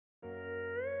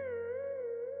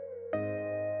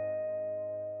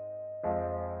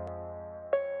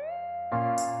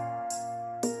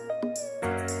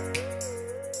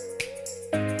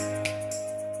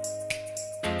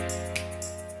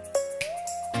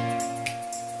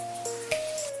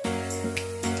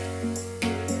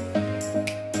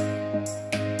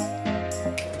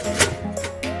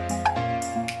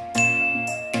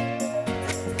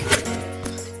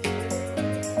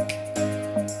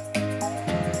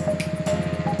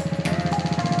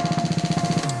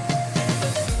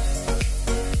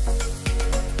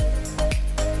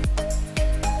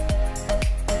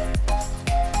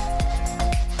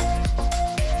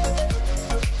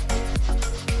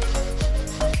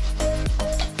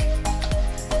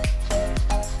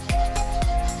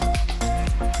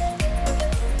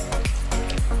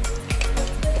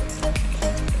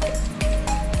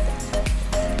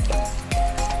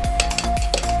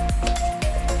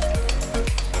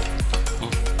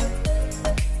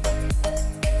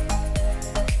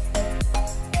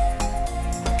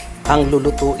Ang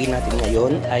lulutuin natin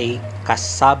ngayon ay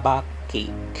cassava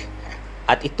cake.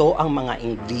 At ito ang mga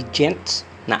ingredients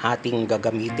na ating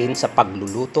gagamitin sa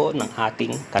pagluluto ng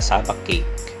ating cassava cake.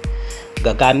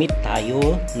 Gagamit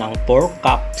tayo ng 4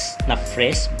 cups na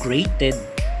fresh grated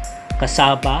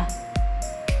cassava,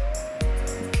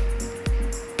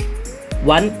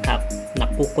 1 cup na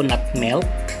coconut milk,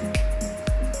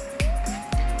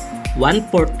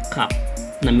 1/4 cup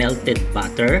na melted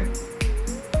butter,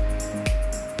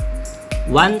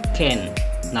 1 can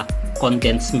na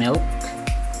condensed milk,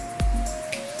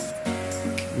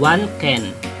 1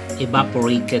 can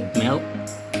evaporated milk,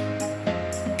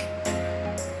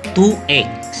 2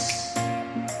 eggs.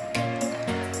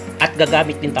 At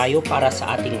gagamit din tayo para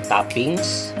sa ating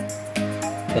toppings.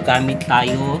 Gagamit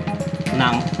tayo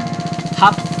ng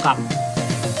 1/2 cup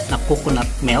na coconut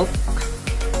milk,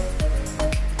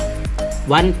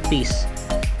 1 piece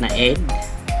na egg,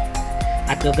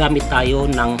 at gagamit tayo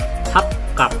ng 1/2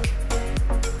 cup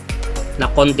na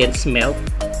condensed milk,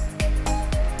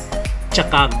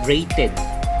 tsaka grated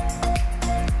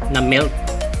na milk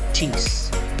cheese.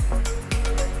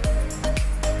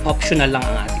 Optional lang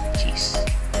ang ating cheese.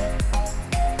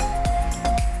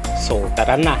 So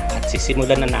tara na at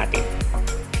sisimulan na natin.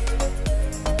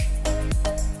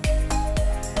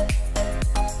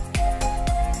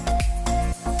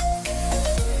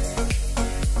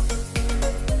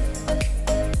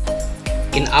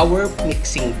 In our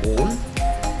mixing bowl,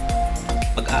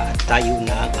 mag-a-add tayo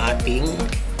ng ating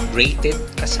grated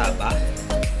cassava,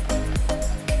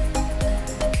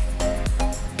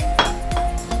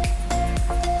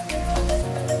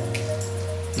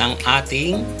 ng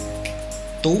ating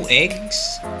 2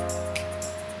 eggs,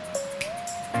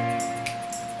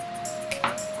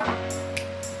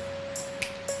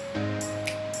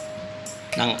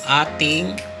 ng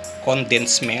ating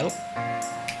condensed milk,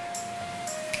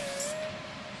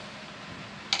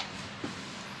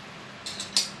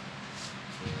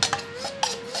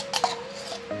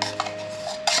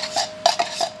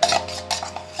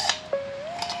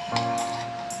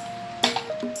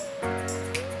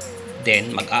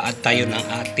 then mag-a-add tayo ng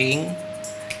ating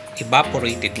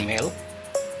evaporated milk,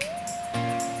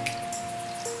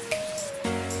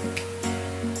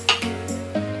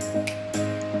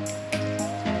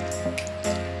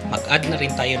 mag-add na rin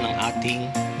tayo ng ating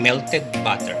melted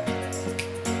butter,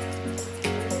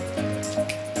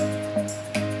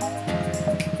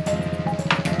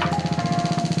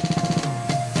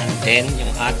 and then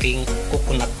yung ating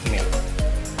coconut milk.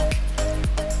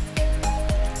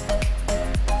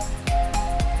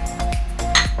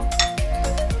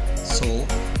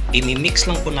 Imimix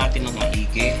lang po natin ng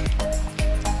maigi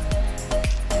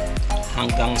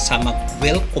hanggang sa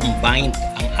mag-well combined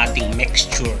ang ating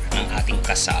mixture ng ating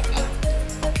cassava.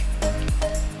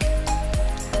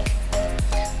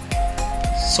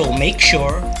 So make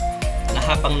sure na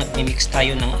habang nagmi-mix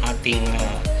tayo ng ating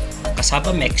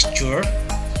cassava mixture,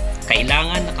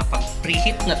 kailangan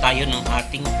nakapag-preheat na tayo ng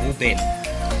ating oven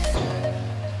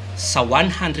sa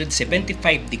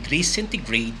 175 degrees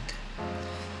centigrade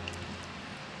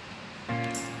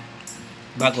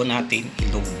bago natin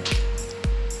i-load.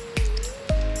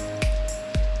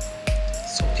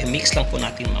 So, i-mix lang po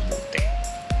natin mabuti.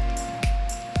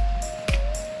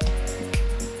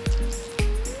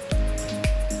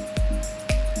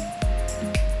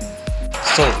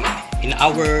 So, in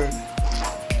our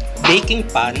baking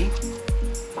pan,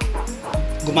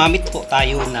 gumamit po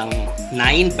tayo ng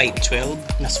 9/12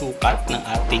 na sukat ng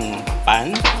ating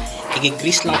pan.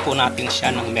 I-grease lang po natin siya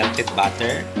ng melted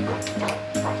butter.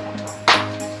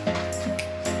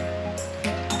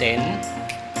 Then,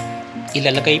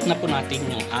 ilalagay na po natin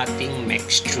yung ating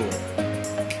mixture.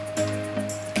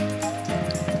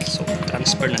 So,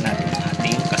 transfer na natin ang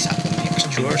ating cassava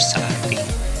mixture sa ating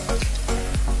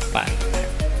pan.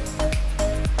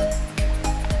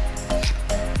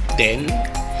 Then,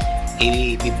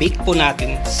 i-bake po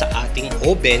natin sa ating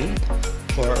oven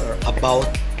for about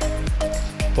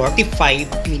 45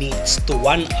 minutes to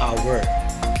 1 hour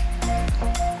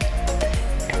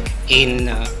in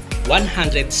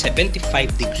 175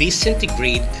 degrees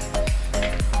centigrade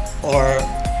or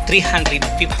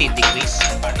 350 degrees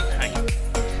Fahrenheit.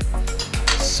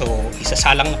 So,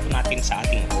 isasalang na po natin sa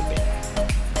ating oven.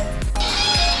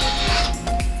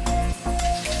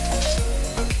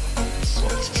 So,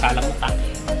 isasalang mo tayo.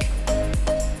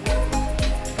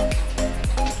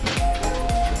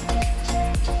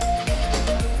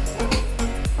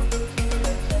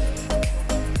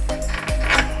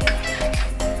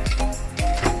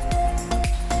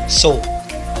 So,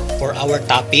 for our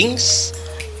toppings,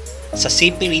 sa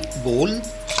separate bowl,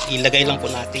 ilagay lang po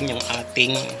natin yung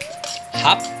ating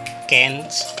half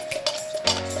cans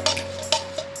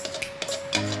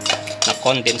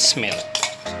condensed milk.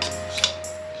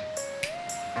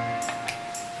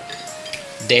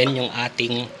 Then, yung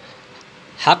ating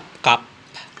half cup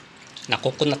na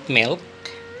coconut milk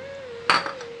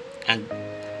and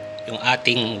yung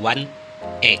ating 1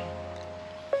 egg.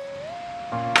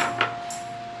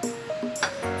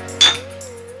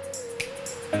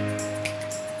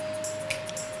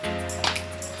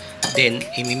 Then,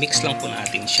 imimix lang po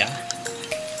natin siya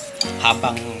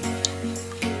habang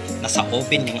nasa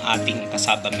oven yung ating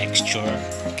cassava mixture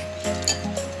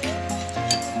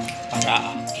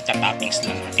para ita-toppings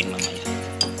lang natin mamaya.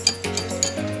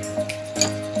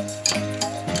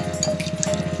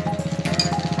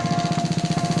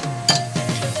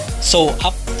 So,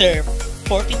 after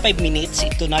 45 minutes,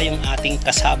 ito na yung ating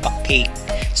cassava cake.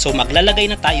 So, maglalagay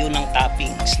na tayo ng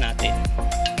toppings natin.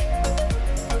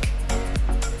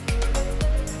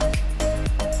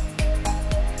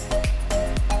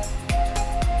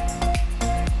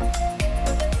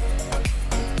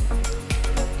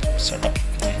 Sarap.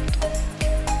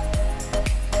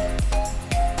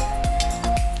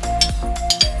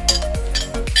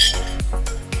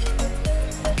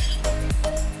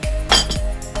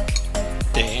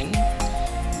 Then,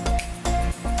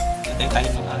 lagay tayo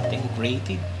ng ating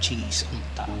grated cheese on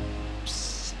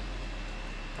tops.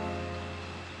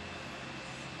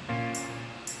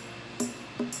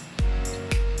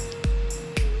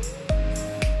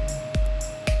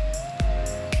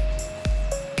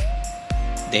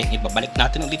 Then, ibabalik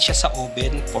natin ulit siya sa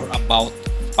oven for about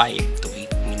 5 to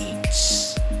 8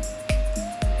 minutes.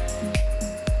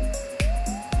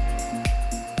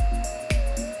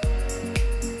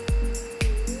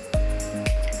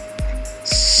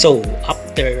 So,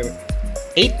 after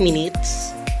 8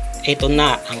 minutes, ito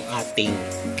na ang ating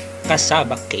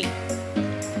cassava cake.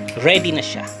 Ready na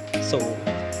siya. So,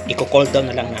 i-cool down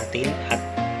na lang natin at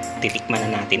titikman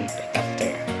na natin right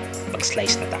after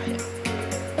pag-slice na tayo.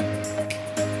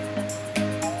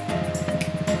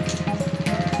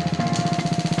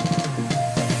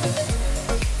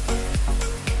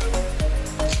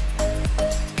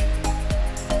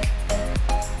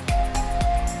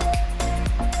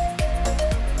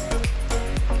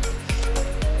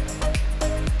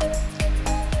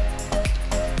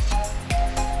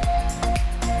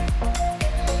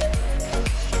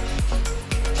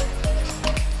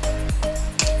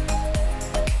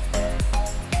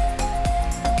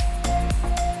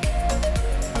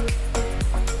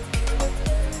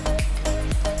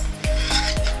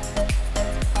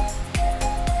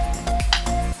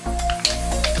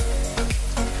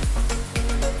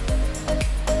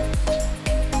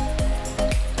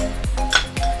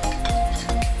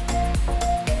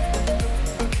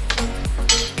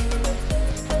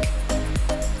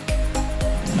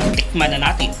 Tikman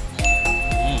na natin.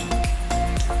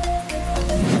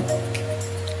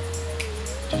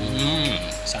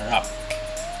 Sarap.